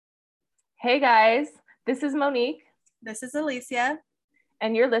Hey guys, this is Monique, This is Alicia.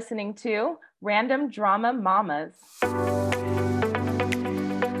 and you're listening to Random Drama Mamas.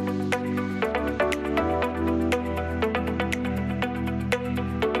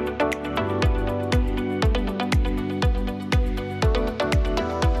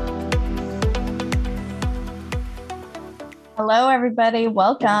 Hello, everybody.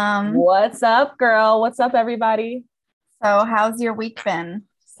 Welcome. What's up, girl? What's up, everybody? So, how's your week been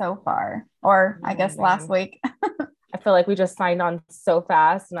so far? Or I guess last week. I feel like we just signed on so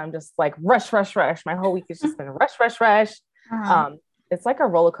fast, and I'm just like rush, rush, rush. My whole week has just been rush, rush, rush. Uh-huh. It's like a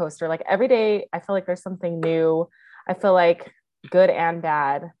roller coaster. Like every day, I feel like there's something new. I feel like good and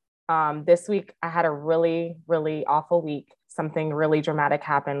bad. This week, I had a really, really awful week. Something really dramatic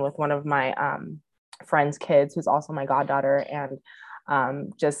happened with one of my friend's kids, who's also my goddaughter, and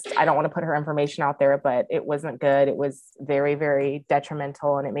just I don't want to put her information out there, but it wasn't good. It was very, very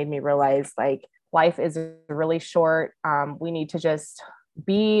detrimental, and it made me realize like life is really short. We need to just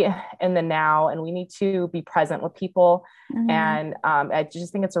be in the now, and we need to be present with people. Mhm. And I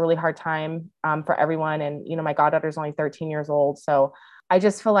just think it's a really hard time for everyone. And you know, my goddaughter is only 13 years old, so I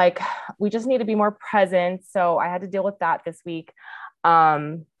just feel like we just need to be more present. So I had to deal with that this week.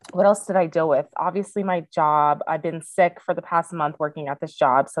 What else did I deal with? Obviously, my job. I've been sick for the past month working at this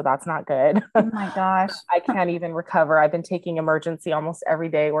job, so that's not good. Oh my gosh. I can't even recover. I've been taking emergency almost every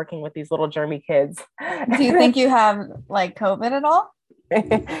day working with these little germy kids. Do you think you have like COVID at all?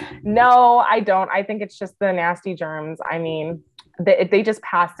 No, I don't. I think it's just the nasty germs. I mean, they just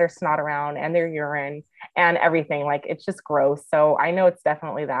pass their snot around and their urine and everything. Like it's just gross. So I know it's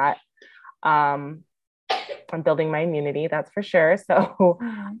definitely that. Um, I'm building my immunity, that's for sure. So,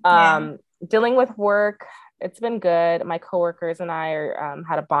 Yeah. dealing with work, it's been good. My coworkers and I are,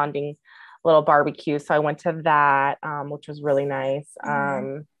 had a bonding little barbecue, so I went to that, which was really nice.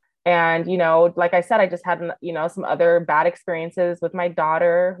 And you know, like I said, I just had some other bad experiences with my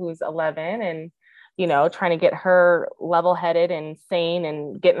daughter, who's 11, and you know, trying to get her level-headed and sane,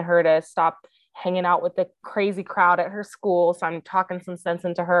 and getting her to stop hanging out with the crazy crowd at her school. So I'm talking some sense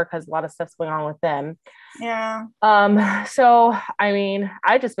into her because a lot of stuff's going on with them. Yeah. So I mean,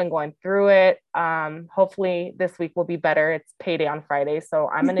 I've just been going through it. Hopefully this week will be better. It's payday on Friday, so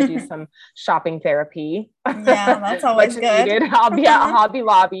I'm gonna do some shopping therapy. Yeah, that's always Much good. needed. I'll be at Hobby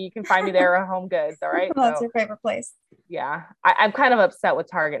Lobby. You can find me there at Home Goods. All right. That's So your favorite place. yeah, I'm kind of upset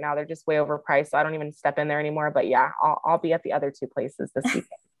with Target now. They're just way overpriced, so I don't even step in there anymore. But yeah, I'll be at the other two places this weekend.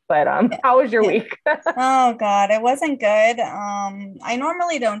 But Yeah. how was your Yeah. week? Oh God, it wasn't good. I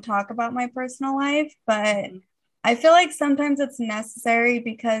normally don't talk about my personal life, but I feel like sometimes it's necessary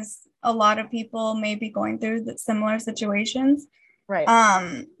because a lot of people may be going through similar situations. Right.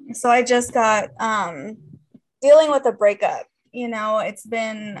 So I just got dealing with a breakup. You know, it's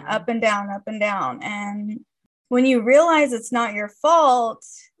been up and down, up and down. And when you realize it's not your fault,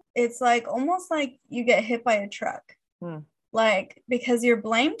 it's like almost like you get hit by a truck. Like, because you're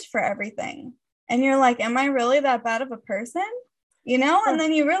blamed for everything. And you're like, am I really that bad of a person? You know, and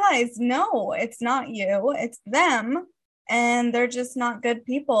then you realize, no, it's not you, it's them. And they're just not good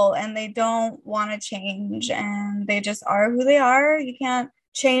people and they don't want to change and they just are who they are. You can't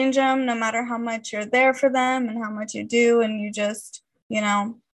change them no matter how much you're there for them and how much you do. And you just,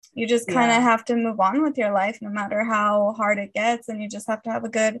 you just kind of have to move on with your life no matter how hard it gets. And you just have to have a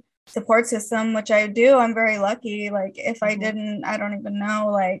good support system, which I do. I'm very lucky. Like if I didn't, I don't even know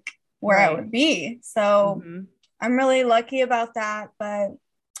like where I would be. So I'm really lucky about that. But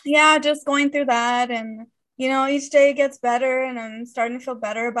yeah, just going through that and each day gets better and I'm starting to feel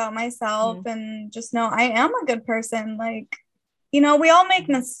better about myself and just know I am a good person. Like, we all make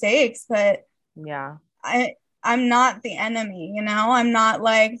mistakes, but yeah, I'm not the enemy, I'm not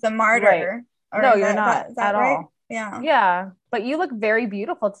like the martyr. Right. No, you're not is that at right? all. Yeah. Yeah. But you look very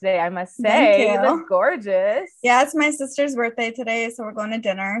beautiful today, I must say. Thank you. You look gorgeous. Yeah, it's my sister's birthday today, so we're going to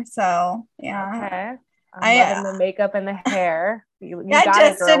dinner. So yeah. Okay. I'm loving the makeup and the hair. You got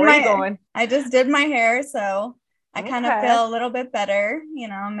it, girl. Where are you going? I just did my hair, so I kind of feel a little bit better.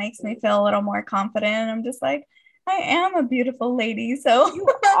 Makes me feel a little more confident. I'm just like, I am a beautiful lady. So you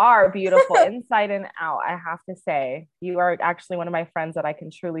are beautiful inside and out. I have to say, you are actually one of my friends that I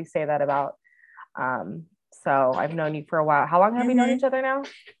can truly say that about. So I've known you for a while. How long have we known each other now?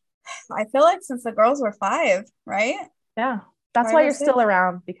 I feel like since the girls were 5, right? Yeah. That's why you're still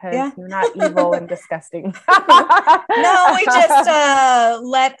around, because you're not evil and disgusting. No, we just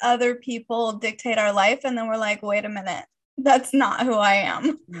let other people dictate our life. And then we're like, wait a minute, that's not who I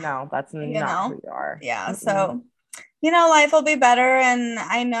am. No, that's not who you are. Yeah. So, life will be better. And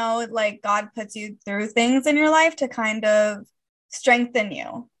I know like God puts you through things in your life to kind of strengthen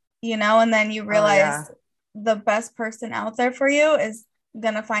you. and then you Oh yeah. realize the best person out there for you is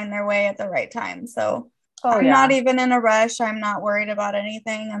going to find their way at the right time. So Oh I'm not yeah. even in a rush. I'm not worried about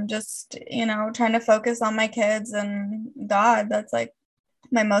anything. I'm just, trying to focus on my kids and God. That's like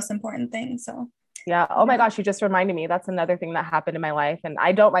my most important thing. So, Yeah. Oh my yeah. gosh, you just reminded me. That's another thing that happened in my life. And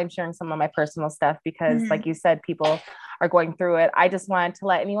I don't mind sharing some of my personal stuff because, Mm-hmm. like you said, people are going through it. I just wanted to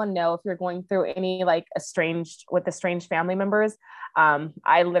let anyone know if you're going through any like estranged family members.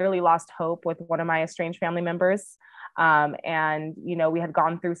 I literally lost hope with one of my estranged family members. And, we had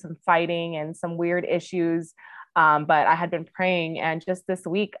gone through some fighting and some weird issues. But I had been praying. And just this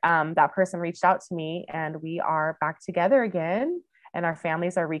week, that person reached out to me and we are back together again and our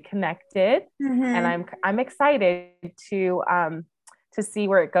families are reconnected. And Mm-hmm. I'm excited to see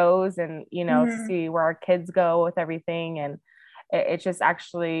where it goes and to Mm-hmm. see where our kids go with everything. And it just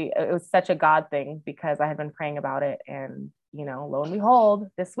actually it was such a God thing because I had been praying about it. And lo and behold,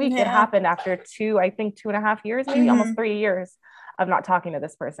 this week it Yeah. happened after I think 2.5 years, maybe almost Mm-hmm. 3 years of not talking to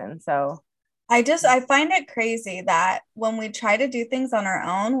this person. So I find it crazy that when we try to do things on our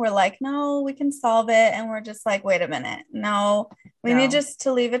own, we're like, no, we can solve it. And we're just like, wait a minute. No, we need no. just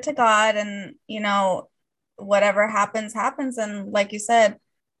to leave it to God and, whatever happens, happens. And like you said,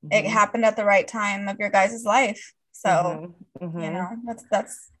 it Mm-hmm. happened at the right time of your guys' life. So, Mm-hmm. Mm-hmm.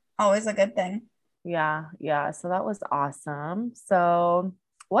 that's always a good thing. Yeah, yeah. So that was awesome. So,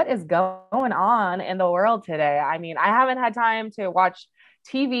 what is going on in the world today? I mean, I haven't had time to watch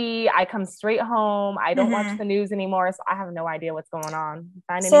TV. I come straight home. I don't watch Mm-hmm. the news anymore, so I have no idea what's going on.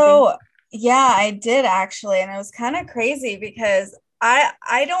 Find anything? So yeah, I did actually, and it was kind of crazy because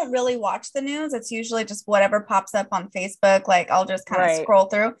I don't really watch the news. It's usually just whatever pops up on Facebook. Like I'll just kind of Right. scroll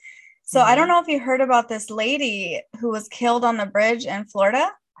through. So I don't Mm-hmm. know if you heard about this lady who was killed on the bridge in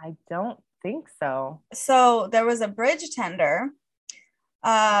Florida. I don't think so. So there was a bridge tender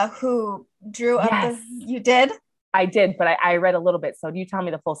who drew up Yes, the you did? I did, but I read a little bit. So, you tell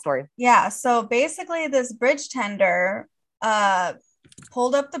me the full story. Yeah, so basically this bridge tender uh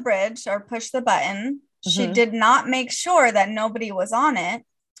pulled up the bridge or pushed the button. She Mm-hmm. did not make sure that nobody was on it.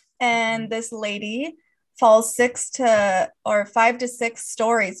 And this lady falls 5 to 6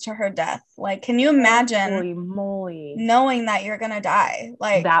 stories to her death. Like, can you imagine Holy moly. knowing that you're going to die?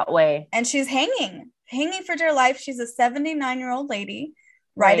 Like, That way. and she's hanging for dear life. She's a 79-year-old lady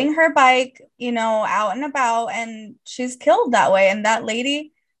riding Right. her bike, out and about, and she's killed that way. And that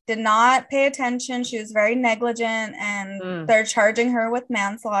lady did not pay attention. She was very negligent, and Mm. they're charging her with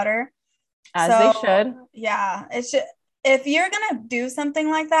manslaughter. As they So, should. yeah, it's just, if you're gonna do something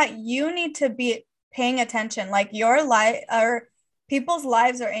like that, you need to be paying attention. Like your life or people's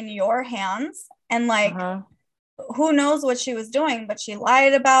lives are in your hands, and like Uh-huh. who knows what she was doing, but she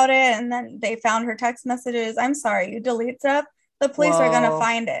lied about it, and then they found her text messages. I'm sorry, you delete stuff. The police are gonna Whoa.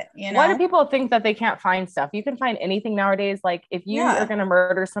 find it, Why do people think that they can't find stuff? You can find anything nowadays. Like if you are Yeah. going to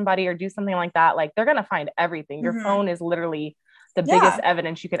murder somebody or do something like that, like they're going to find everything. Your Mm-hmm. phone is literally the biggest Yeah.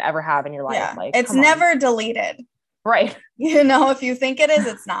 evidence you could ever have in your life. Yeah. Like, It's come on. never deleted. Right. If you think it is,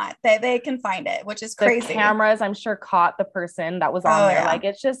 it's not. They can find it, which is The crazy. cameras, I'm sure, caught the person that was on Oh there. yeah. Like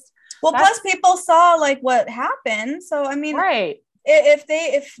it's just Well, that's plus people saw like what happened. So I mean, right.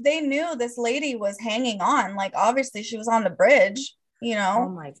 if they knew this lady was hanging on, like obviously she was on the bridge, Oh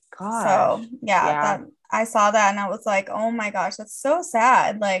my So gosh. yeah, Yeah, that I saw that and I was like, oh my gosh, that's so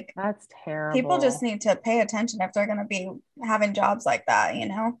sad. Like that's people just terrible. need to pay attention if they're gonna be having jobs like that.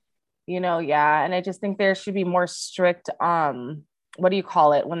 Yeah. And I just think there should be more strict what do you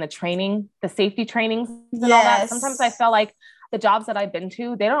call it when the safety trainings and all that. Sometimes I Yes. feel like the jobs that I've been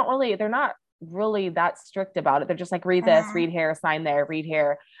to, they're not really that strict about it. They're just like read this, Uh, read here, sign there, read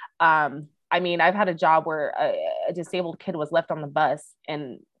here. I mean, I've had a job where a disabled kid was left on the bus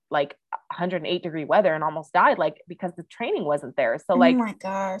in like 108-degree weather and almost died, like because the training wasn't there. So oh like my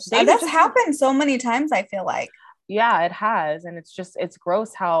gosh. they That's just need happened so many times, I feel like. yeah, it has. And it's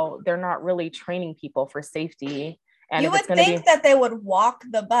gross how they're not really training people for safety. And You if it's would going to think be, that they would walk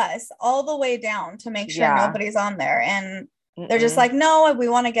the bus all the way down to make sure yeah, nobody's on there. And they're just mm-mm. like, no, we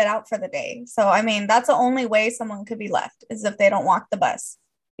want to get out for the day. So, I mean, that's the only way someone could be left is if they don't walk the bus.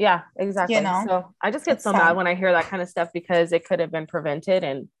 Yeah, You exactly. know, So I just get it's so mad sad. when I hear that kind of stuff because it could have been prevented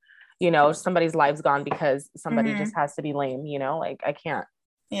and, somebody's life's gone because somebody just Mm-hmm. has to be lame, like I can't,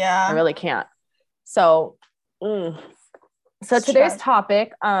 I Yeah, really can't. So, mm. So it's today's tragic.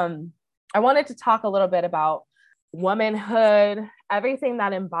 topic, I wanted to talk a little bit about womanhood, everything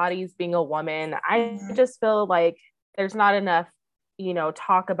that embodies being a woman. I Mm-hmm. just feel like there's not enough,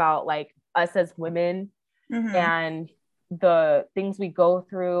 talk about like us as women Mm-hmm. and the things we go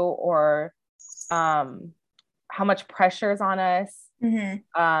through or how much pressure is on us.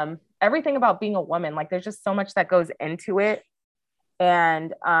 Everything about being a woman, like there's just so much that goes into it.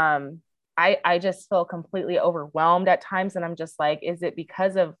 And I just feel completely overwhelmed at times. And I'm just like, is it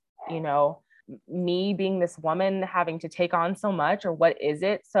because of, me being this woman having to take on so much, or what is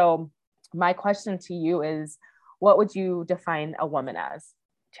it? So my question to you is, what would you define a woman as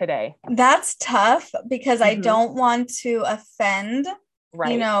today? That's tough because I don't want to offend,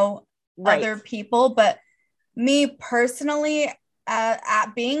 Right. other people. But me personally,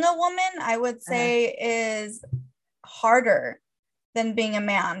 at being a woman, I would say is harder than being a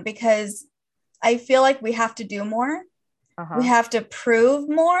man, because I feel like we have to do more. We have to prove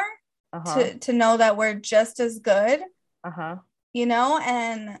more to know that we're just as good,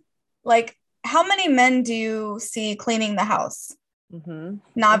 and like, how many men do you see cleaning the house?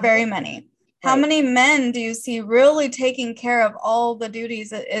 Not very many. How many men do you see really taking care of all the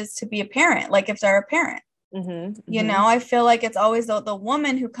duties it is to be a parent? Like if they're a parent, I feel like it's always the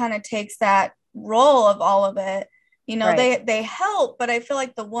woman who kind of takes that role of all of it. They help, but I feel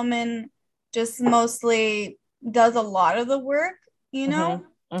like the woman just mostly does a lot of the work,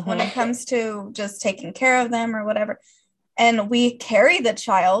 when it comes to just taking care of them or whatever. And we carry the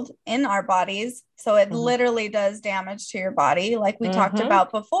child in our bodies. So it literally does damage to your body. Like we talked about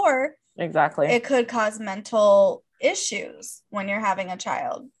before. Exactly. It could cause mental issues when you're having a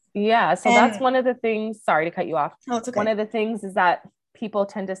child. Yeah. So that's one of the things, sorry to cut you off. Oh, it's okay. One of the things is that people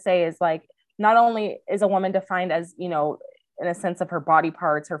tend to say is like, not only is a woman defined as, in a sense of her body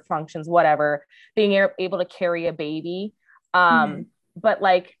parts, her functions, whatever, being able to carry a baby. But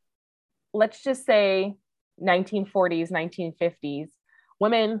like, let's just say 1940s, 1950s,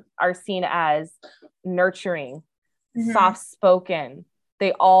 women are seen as nurturing, soft-spoken.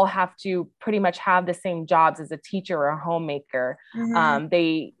 They all have to pretty much have the same jobs as a teacher or a homemaker.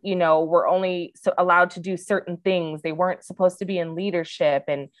 They, were only allowed to do certain things. They weren't supposed to be in leadership.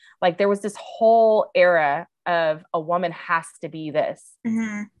 And like, there was this whole era of a woman has to be this.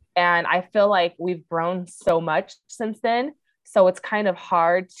 And I feel like we've grown so much since then. So it's kind of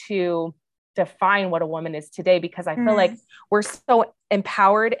hard to define what a woman is today, because I feel like we're so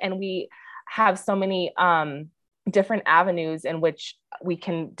empowered and we have so many different avenues in which we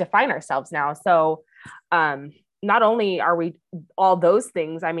can define ourselves now. So not only are we all those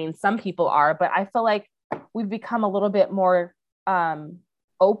things, I mean, some people are, but I feel like we've become a little bit more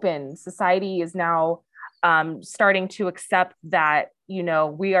open. Society is now starting to accept that,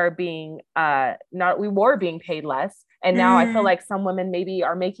 we are being we were being paid less. And now I feel like some women maybe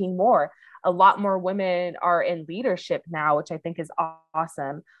are making more. A lot more women are in leadership now, which I think is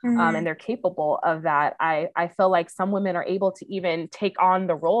awesome. And they're capable of that. I feel like some women are able to even take on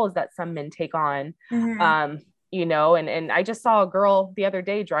the roles that some men take on. And I just saw a girl the other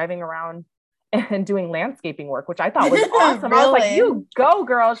day driving around and doing landscaping work, which I thought was awesome. Really? I was like, you go,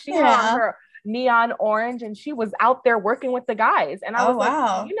 girl. She had on her neon orange and she was out there working with the guys. And I was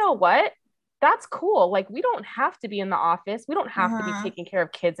like, you know what? That's cool. Like, we don't have to be in the office. We don't have to be taking care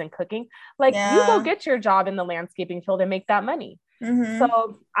of kids and cooking. Like, you go get your job in the landscaping field and make that money.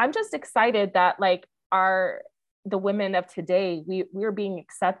 So I'm just excited that like the women of today, we're being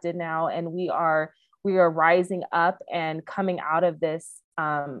accepted now, and we are rising up and coming out of this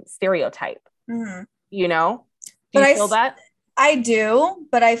stereotype. Do you feel that? I do,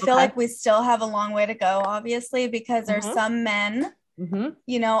 but I feel like we still have a long way to go, obviously, because there's some men,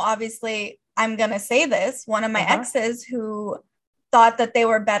 obviously, I'm going to say this, one of my exes who thought that they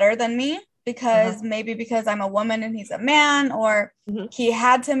were better than me because maybe because I'm a woman and he's a man, or he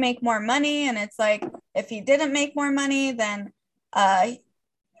had to make more money. And it's like, if he didn't make more money, then I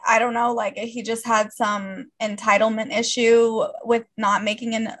don't know, like he just had some entitlement issue with not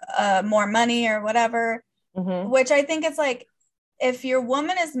making more money or whatever, which I think it's like, if your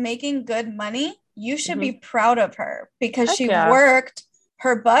woman is making good money, you should be proud of her, because she worked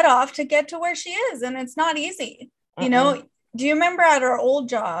her butt off to get to where she is. And it's not easy. Do you remember at our old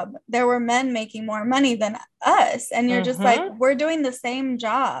job, there were men making more money than us? And you're just like, we're doing the same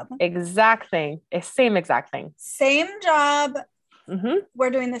job. Exact thing. Same exact thing. Same job.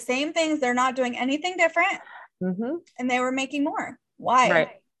 We're doing the same things. They're not doing anything different. And they were making more. Why? Right.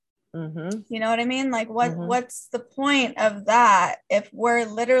 You know what I mean? Like what's the point of that if we're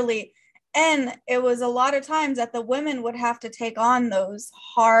literally, and it was a lot of times that the women would have to take on those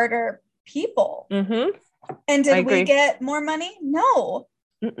harder people. And did we get more money? No.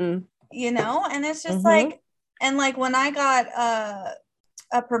 And it's just like, and like when I got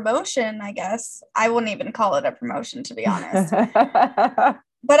a promotion, I guess I wouldn't even call it a promotion, to be honest,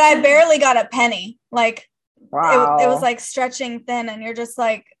 but I barely got a penny. Like, wow. It was like stretching thin, and you're just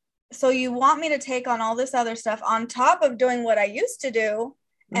like, so you want me to take on all this other stuff on top of doing what I used to do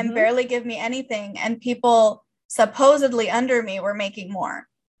and barely give me anything. And people supposedly under me were making more.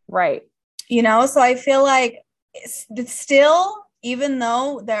 Right. You know, so I feel like it's still, even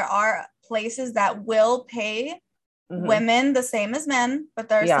though there are places that will pay women the same as men, but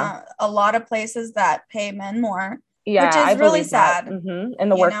there's a lot of places that pay men more, which is really sad. In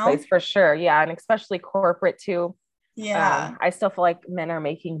the workplace, for sure. Yeah. And especially corporate too. Yeah. I still feel like men are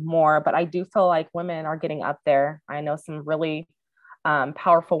making more, but I do feel like women are getting up there. I know some really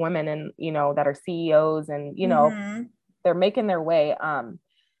powerful women and, you know, that are CEOs and, you know, they're making their way.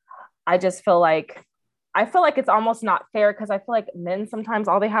 I just feel like it's almost not fair, because I feel like men sometimes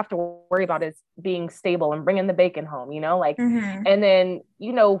all they have to worry about is being stable and bringing the bacon home, you know, like, and then,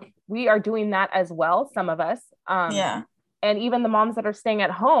 you know, we are doing that as well. Some of us, and even the moms that are staying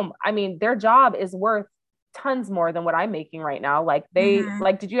at home, I mean, their job is worth tons more than what I'm making right now. Like they,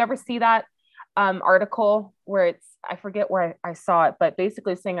 like, did you ever see that article where it's, I forget where I saw it, but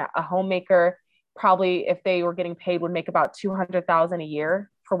basically saying a homemaker probably, if they were getting paid, would make about 200,000 a year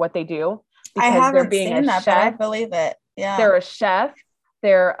for what they do. I haven't seen that, but I believe it. Yeah. They're a chef.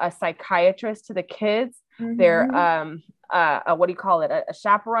 They're a psychiatrist to the kids. They're, what do you call it? A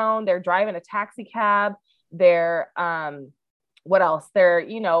chaperone. They're driving a taxi cab. They're, what else? They're,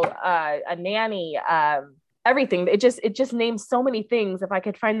 you know, a nanny, everything. It just names so many things. If I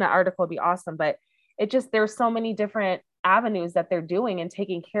could find that article, it'd be awesome. But there's so many different avenues that they're doing and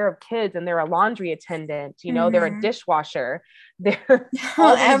taking care of kids. And they're a laundry attendant, you know, they're a dishwasher, they're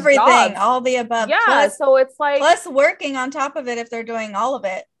everything, jobs. all the above. Yeah. Plus, so it's like, plus working on top of it, if they're doing all of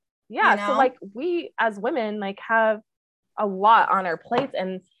it. Yeah. You know? So like we as women, like, have a lot on our plates.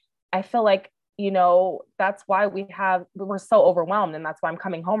 And I feel like, you know, that's why we're so overwhelmed. And that's why I'm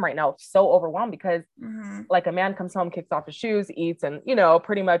coming home right now so overwhelmed, because like a man comes home, kicks off his shoes, eats, and, you know,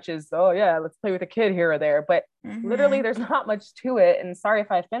 pretty much is, oh yeah, let's play with a kid here or there. But literally there's not much to it. And sorry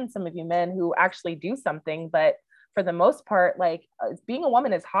if I offend some of you men who actually do something, but for the most part, like, being a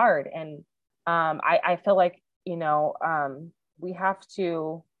woman is hard. And I feel like, you know, we have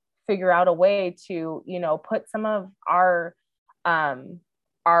to figure out a way to, you know, put some of our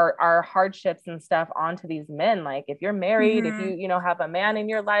hardships and stuff onto these men. Like, if you're married, if you know, have a man in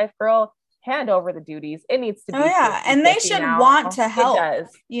your life, girl, hand over the duties. It needs to be. And they should want to help. It does.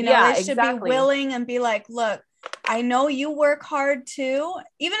 You know, they should be willing and be like, look, I know you work hard too.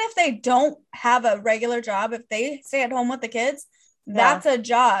 Even if they don't have a regular job, if they stay at home with the kids, that's a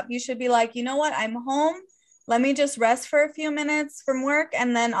job. You should be like, you know what? I'm home. Let me just rest for a few minutes from work,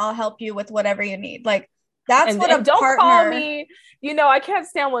 and then I'll help you with whatever you need. Like, that's what a don't partner... call me. You know, I can't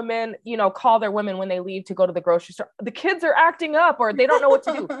stand when men, you know, call their women when they leave to go to the grocery store. The kids are acting up, or they don't know what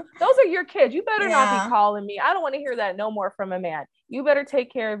to do. Those are your kids. You better not be calling me. I don't want to hear that no more from a man. You better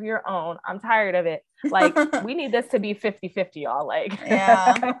take care of your own. I'm tired of it. Like, we need this to be 50-50, y'all. Like,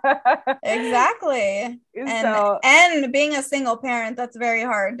 exactly. And being a single parent, that's very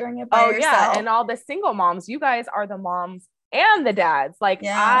hard doing it by yourself. And all the single moms, you guys are the moms and the dads. Like,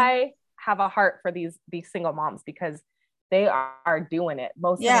 I have a heart for these single moms, because they are doing it.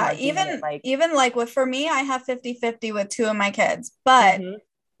 Most of them are doing it. Even for me, I have 50-50 with two of my kids, but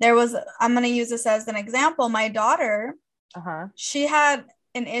I'm going to use this as an example. My daughter, she had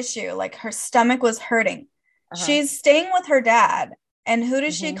an issue, like her stomach was hurting. She's staying with her dad. And who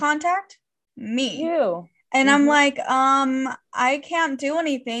does she contact? Me. You. And I'm like, I can't do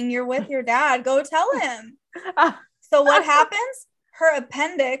anything. You're with your dad. Go tell him. So what happens? Her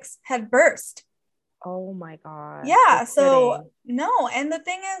appendix had burst. Oh my God. Yeah. So no. And the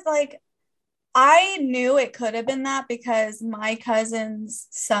thing is, like, I knew it could have been that because my cousin's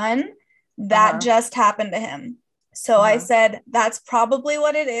son, that just happened to him. So I said, that's probably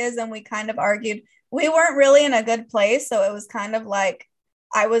what it is. And we kind of argued. We weren't really in a good place. So it was kind of like,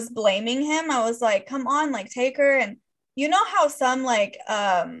 I was blaming him. I was like, come on, like, take her. And you know how some like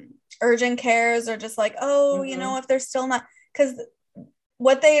urgent cares are just like, oh, you know, if they're still not, because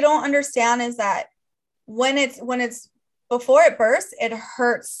what they don't understand is that when it's before it bursts, it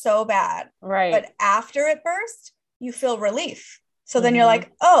hurts so bad. Right. But after it bursts, you feel relief. So then you're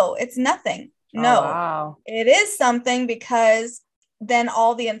like, oh, it's nothing. No, it is something, because then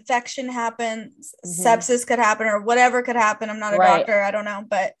all the infection happens, sepsis could happen, or whatever could happen. I'm not a doctor. I don't know.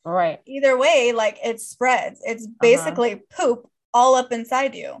 But either way, like, it spreads. It's basically poop all up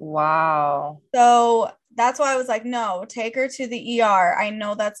inside you. Wow. So that's why I was like, no, take her to the ER. I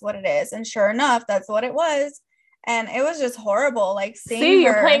know that's what it is. And sure enough, that's what it was. And it was just horrible. Like, seeing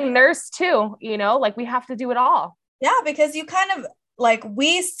her. You're playing nurse too, you know, like, we have to do it all. Yeah, because you kind of like,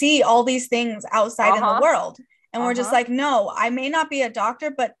 we see all these things outside in the world. And we're just like, no, I may not be a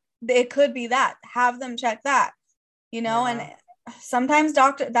doctor, but it could be that. Have them check that, and sometimes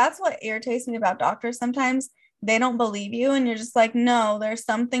that's what irritates me about doctors. Sometimes they don't believe you and you're just like, no, there's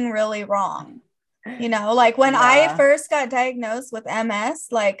something really wrong. Like when I first got diagnosed with MS,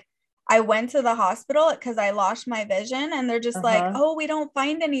 like I went to the hospital because I lost my vision and they're just like, oh, we don't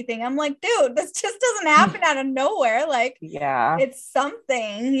find anything. I'm like, dude, this just doesn't happen out of nowhere. Like, it's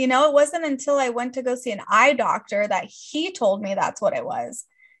something, it wasn't until I went to go see an eye doctor that he told me that's what it was.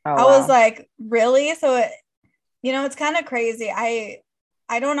 I was like, really? So it's kind of crazy.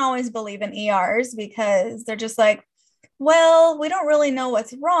 I don't always believe in ERs because they're just like, well, we don't really know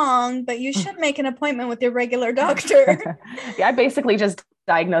what's wrong, but you should make an appointment with your regular doctor. I basically just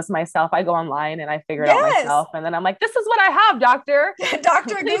diagnose myself. I go online and I figure it out myself. And then I'm like, this is what I have, doctor.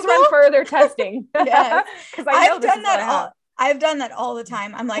 Dr. Please run further testing. Yes. Because I know this is what I have. I've done that all the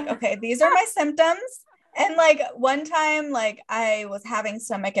time. I'm like, okay, these are my symptoms. And like one time, like I was having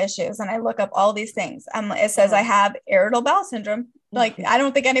stomach issues and I look up all these things. It says I have irritable bowel syndrome. Like, I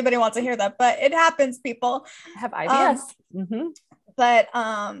don't think anybody wants to hear that, but it happens, people. I have IBS. But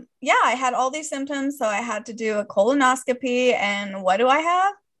I had all these symptoms. So I had to do a colonoscopy. And what do I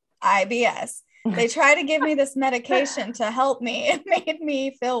have? IBS. They tried to give me this medication to help me. It made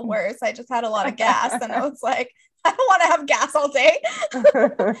me feel worse. I just had a lot of gas. And I was like, I don't want to have gas all day.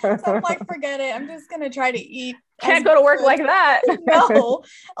 So I'm like, forget it. I'm just going to try to eat. Can't go to work like that. No,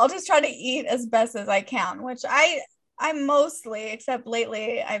 I'll just try to eat as best as I can, which I mostly, except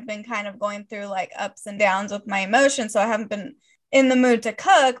lately, I've been kind of going through like ups and downs with my emotions. So I haven't been in the mood to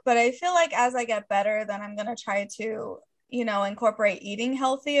cook, but I feel like as I get better, then I'm going to try to, incorporate eating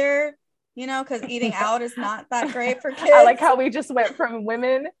healthier, because eating out is not that great for kids. I like how we just went from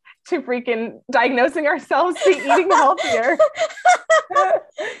women to freaking diagnosing ourselves to eating healthier.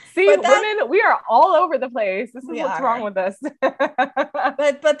 See, women, we are all over the place. This is what's wrong with us.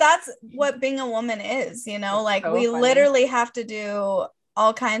 but that's what being a woman is, like so we funny. Literally have to do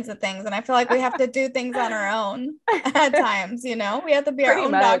all kinds of things. And I feel like we have to do things on our own at times, we have to be our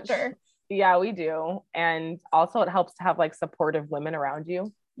own doctor. Yeah, we do. And also it helps to have like supportive women around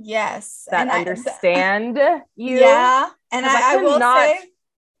you. Yes. That understand you. Yeah. And I will say,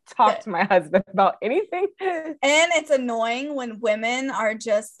 talk to my husband about anything. And it's annoying when women are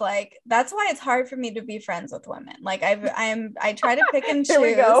just like, that's why it's hard for me to be friends with women. Like I try to pick and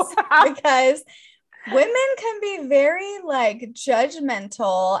choose because women can be very like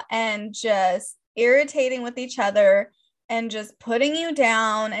judgmental and just irritating with each other and just putting you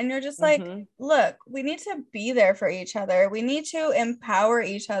down. And you're just like, look, we need to be there for each other. We need to empower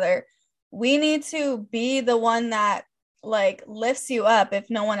each other. We need to be the one that like lifts you up if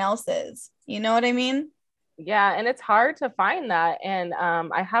no one else is. You know what I mean? Yeah. And it's hard to find that. And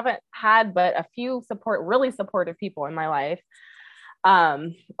I haven't had but a few really supportive people in my life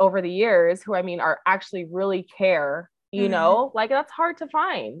over the years who, are actually really care, like that's hard to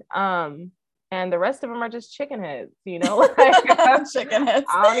find. And the rest of them are just chicken heads, like chicken heads.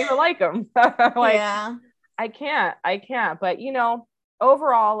 I don't even like them. I can't. But,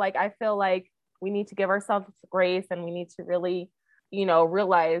 overall, like, I feel like we need to give ourselves grace and we need to really,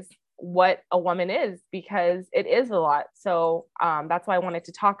 realize what a woman is because it is a lot. So that's why I wanted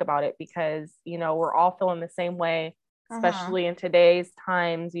to talk about it because, we're all feeling the same way, especially in today's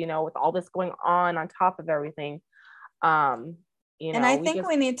times, with all this going on top of everything. And I think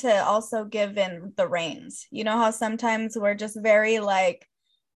we need to also give in the reins. You know how sometimes we're just very like,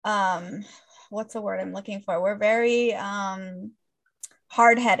 what's the word I'm looking for? We're very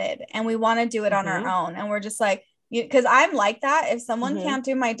hard-headed and we want to do it on our own. And we're just like, because I'm like that. If someone can't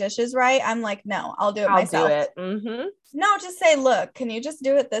do my dishes right, I'm like, no, I'll do it myself. No, just say, look, can you just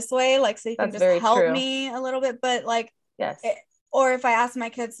do it this way? Like, so you can just help me a little bit. But like, yes. Or if I ask my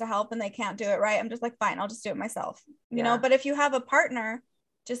kids to help and they can't do it right, I'm just like, fine, I'll just do it myself, you know? But if you have a partner,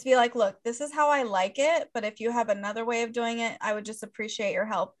 just be like, look, this is how I like it. But if you have another way of doing it, I would just appreciate your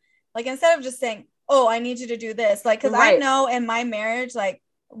help. Like, instead of just saying, oh, I need you to do this. Like, cause I know in my marriage, like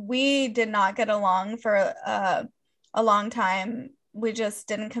we did not get along for a long time. We just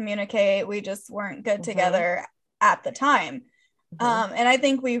didn't communicate. We just weren't good together at the time. And I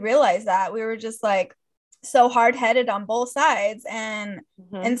think we realized that we were just like, so hard-headed on both sides. And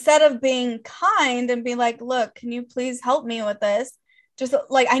instead of being kind and be like, look, can you please help me with this? Just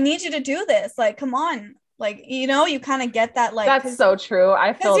like, I need you to do this. Like, come on. Like, you kind of get that. Like, that's so true.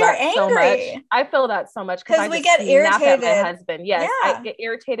 I feel that so much. I feel that so much because we get irritated at my husband. Yes. I get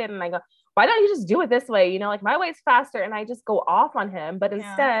irritated and I go, why don't you just do it this way? Like my way's faster. And I just go off on him, but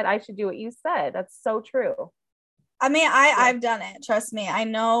instead I should do what you said. That's so true. I mean, I've done it. Trust me. I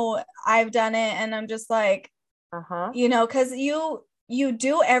know I've done it. And I'm just like, because you you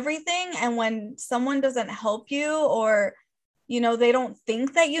do everything, and when someone doesn't help you, or they don't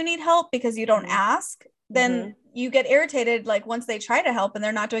think that you need help because you don't ask, then you get irritated, like once they try to help and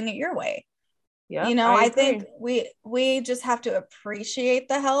they're not doing it your way. Yeah, I think we just have to appreciate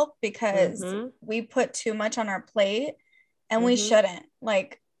the help, because we put too much on our plate, and we shouldn't,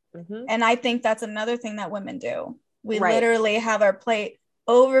 like, and I think that's another thing that women do. We literally have our plate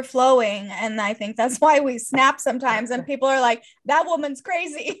overflowing, and I think that's why we snap sometimes, and people are like, that woman's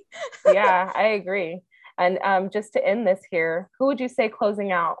crazy. Yeah, I agree. And just to end this here, who would you say,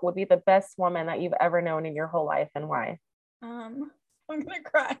 closing out, would be the best woman that you've ever known in your whole life, and why? I'm gonna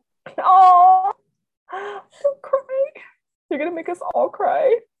cry. Oh, don't cry. You're gonna make us all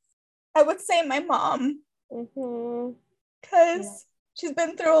cry. I would say my mom, because she's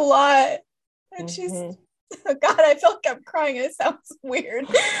been through a lot, and she's God, I feel like I'm crying. It sounds weird.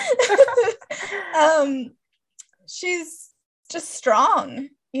 She's just strong,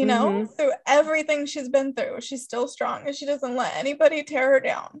 through everything she's been through. She's still strong, and she doesn't let anybody tear her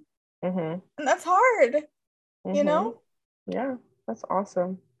down. And that's hard, Yeah, that's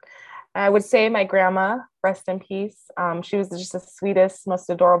awesome. I would say my grandma, rest in peace. She was just the sweetest, most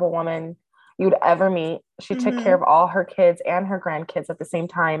adorable woman you'd ever meet. She took care of all her kids and her grandkids at the same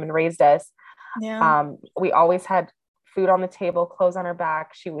time and raised us. Yeah. We always had food on the table, clothes on her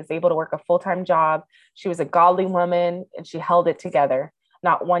back. She was able to work a full-time job. She was a godly woman, and she held it together.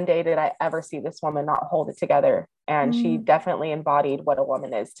 Not one day did I ever see this woman not hold it together. And she definitely embodied what a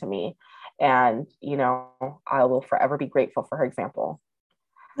woman is to me. And, I will forever be grateful for her example.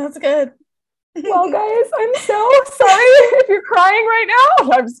 That's good. Well, guys, I'm so sorry if you're crying right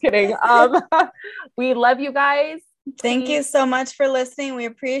now. I'm just kidding. We love you guys. Thank you so much for listening. We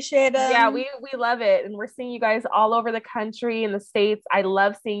appreciate it. Yeah, we love it. And we're seeing you guys all over the country, in the States. I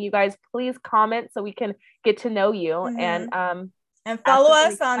love seeing you guys. Please comment so we can get to know you. And follow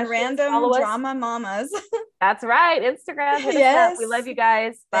us on Random Drama Mamas. That's right. Instagram. Hit us up. We love you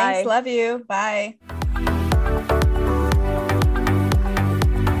guys. Bye. Thanks. Love you. Bye.